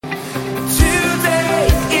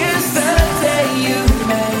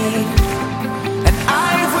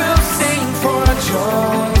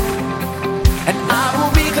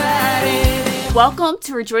Welcome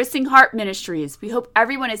to Rejoicing Heart Ministries. We hope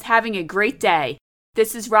everyone is having a great day.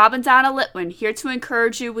 This is Rob and Donna Litwin here to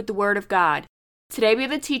encourage you with the Word of God. Today we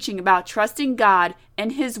have a teaching about trusting God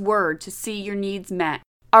and His Word to see your needs met.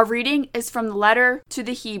 Our reading is from the letter to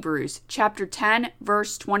the Hebrews, chapter 10,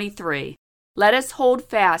 verse 23. Let us hold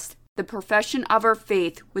fast the profession of our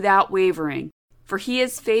faith without wavering, for He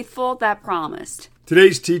is faithful that promised.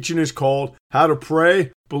 Today's teaching is called How to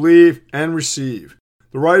Pray, Believe, and Receive.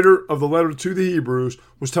 The writer of the letter to the Hebrews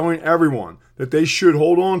was telling everyone that they should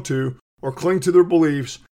hold on to or cling to their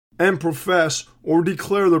beliefs and profess or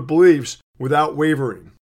declare their beliefs without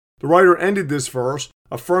wavering. The writer ended this verse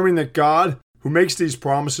affirming that God, who makes these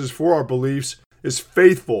promises for our beliefs, is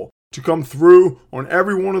faithful to come through on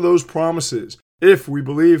every one of those promises if we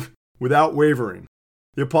believe without wavering.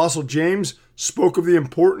 The Apostle James spoke of the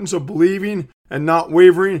importance of believing and not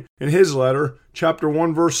wavering in his letter, chapter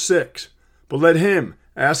 1, verse 6. But let him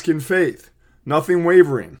ask in faith, nothing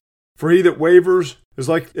wavering. For he that wavers is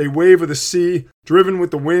like a wave of the sea, driven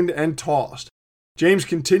with the wind and tossed. James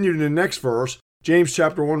continued in the next verse, James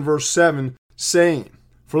chapter 1, verse 7, saying,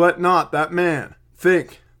 For let not that man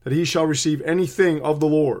think that he shall receive anything of the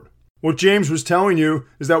Lord. What James was telling you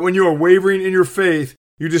is that when you are wavering in your faith,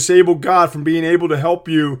 you disable God from being able to help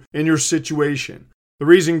you in your situation. The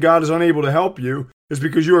reason God is unable to help you is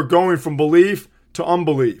because you are going from belief to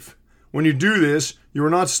unbelief. When you do this, you are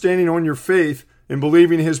not standing on your faith and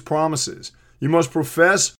believing His promises. You must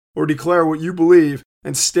profess or declare what you believe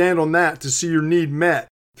and stand on that to see your need met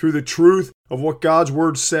through the truth of what God's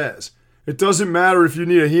Word says. It doesn't matter if you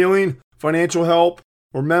need a healing, financial help,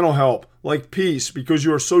 or mental help, like peace, because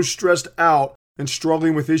you are so stressed out and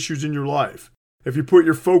struggling with issues in your life. If you put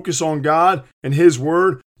your focus on God and His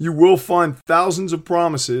Word, you will find thousands of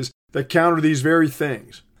promises that counter these very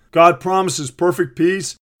things. God promises perfect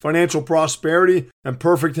peace, financial prosperity, and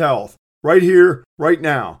perfect health, right here, right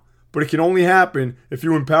now. But it can only happen if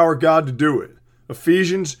you empower God to do it.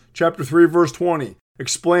 Ephesians chapter 3, verse 20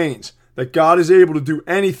 explains that God is able to do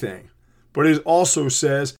anything, but it also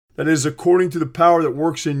says that it is according to the power that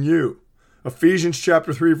works in you. Ephesians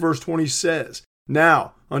chapter 3, verse 20 says,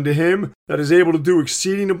 Now, unto Him that is able to do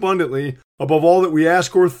exceeding abundantly above all that we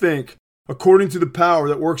ask or think, according to the power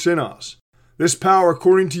that works in us. This power,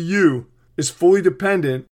 according to you, is fully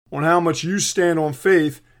dependent on how much you stand on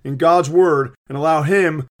faith in God's Word and allow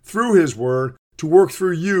Him, through His Word, to work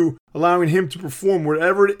through you, allowing Him to perform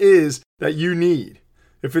whatever it is that you need.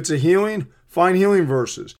 If it's a healing, find healing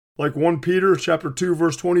verses, like 1 Peter chapter 2,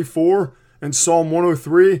 verse 24, and Psalm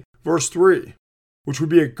 103, verse 3, which would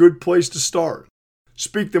be a good place to start.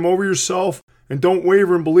 Speak them over yourself and don't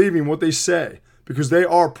waver in believing what they say, because they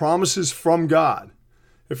are promises from God.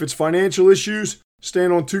 If it's financial issues,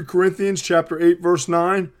 stand on 2 Corinthians chapter 8, verse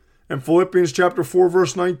 9, and Philippians chapter 4,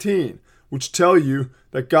 verse 19, which tell you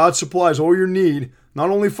that God supplies all your need, not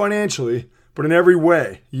only financially, but in every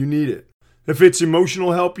way you need it. If it's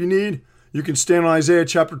emotional help you need, you can stand on Isaiah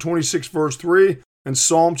chapter 26, verse 3, and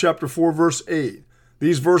Psalm chapter 4, verse 8.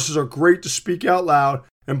 These verses are great to speak out loud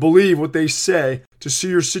and believe what they say to see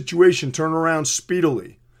your situation turn around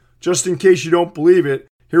speedily. Just in case you don't believe it,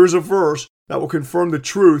 here is a verse that will confirm the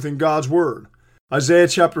truth in God's Word. Isaiah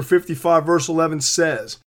chapter 55, verse 11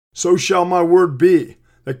 says, So shall my word be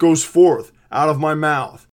that goes forth out of my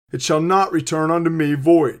mouth. It shall not return unto me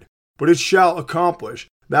void, but it shall accomplish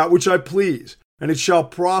that which I please, and it shall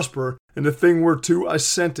prosper in the thing whereto I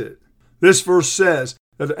sent it. This verse says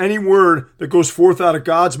that any word that goes forth out of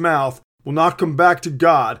God's mouth will not come back to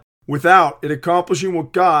God without it accomplishing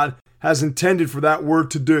what God has intended for that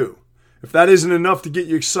word to do. If that isn't enough to get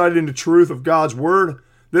you excited in the truth of God's Word,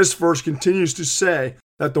 this verse continues to say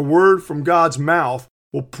that the word from God's mouth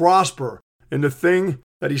will prosper in the thing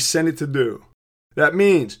that He sent it to do. That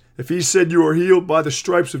means if He said you are healed by the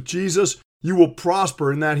stripes of Jesus, you will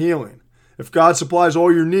prosper in that healing. If God supplies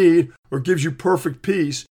all your need or gives you perfect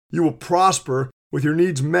peace, you will prosper with your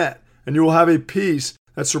needs met, and you will have a peace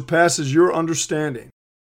that surpasses your understanding.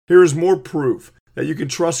 Here is more proof that you can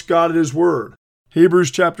trust God at His Word.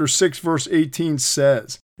 Hebrews chapter 6, verse 18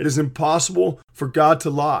 says, It is impossible for God to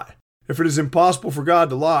lie. If it is impossible for God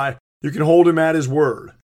to lie, you can hold Him at His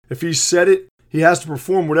Word. If He said it, He has to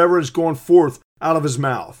perform whatever is going forth out of His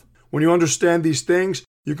mouth. When you understand these things,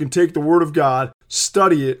 you can take the Word of God,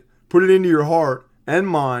 study it, put it into your heart and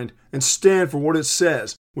mind, and stand for what it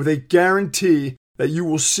says with a guarantee that you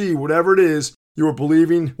will see whatever it is you are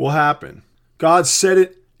believing will happen. God said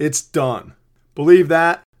it, it's done. Believe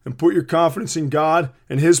that and put your confidence in God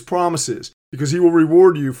and His promises, because He will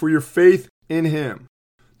reward you for your faith in Him.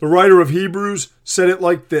 The writer of Hebrews said it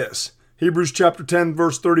like this. Hebrews chapter 10,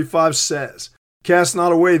 verse 35 says, Cast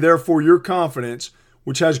not away therefore your confidence,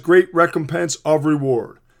 which has great recompense of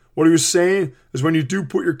reward. What he was saying is when you do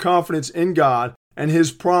put your confidence in God and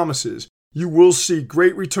his promises, you will see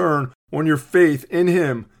great return on your faith in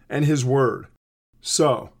him and his word.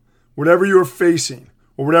 So, whatever you are facing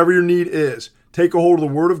or whatever your need is, take a hold of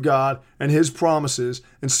the word of God and his promises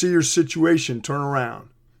and see your situation turn around.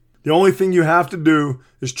 The only thing you have to do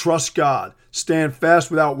is trust God, stand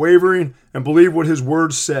fast without wavering, and believe what his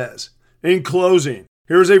word says. In closing,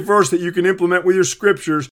 here's a verse that you can implement with your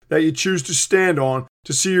scriptures that you choose to stand on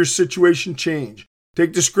to see your situation change.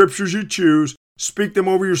 Take the scriptures you choose, speak them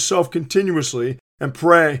over yourself continuously, and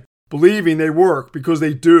pray, believing they work because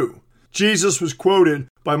they do. Jesus was quoted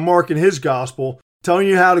by Mark in his gospel, telling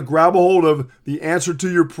you how to grab a hold of the answer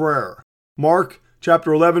to your prayer. Mark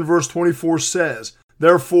chapter 11 verse 24 says,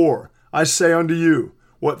 "Therefore I say unto you,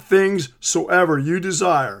 what things soever you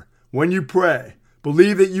desire, when you pray,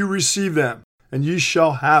 believe that you receive them, and ye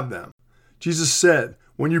shall have them." Jesus said,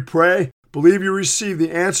 when you pray, believe you receive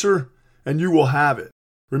the answer, and you will have it.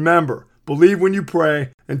 Remember, believe when you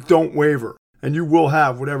pray, and don't waver, and you will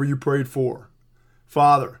have whatever you prayed for.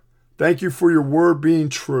 Father, thank you for your word being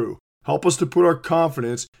true. Help us to put our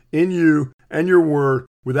confidence in you and your word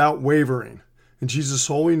without wavering. In Jesus'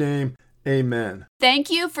 holy name, amen.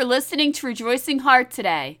 Thank you for listening to Rejoicing Heart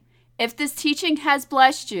today. If this teaching has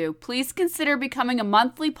blessed you, please consider becoming a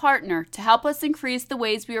monthly partner to help us increase the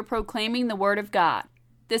ways we are proclaiming the Word of God.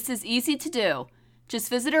 This is easy to do. Just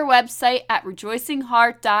visit our website at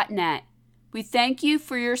rejoicingheart.net. We thank you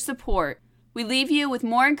for your support. We leave you with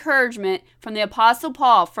more encouragement from the Apostle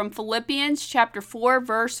Paul from Philippians chapter 4,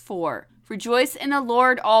 verse 4. Rejoice in the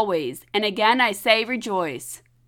Lord always, and again I say rejoice.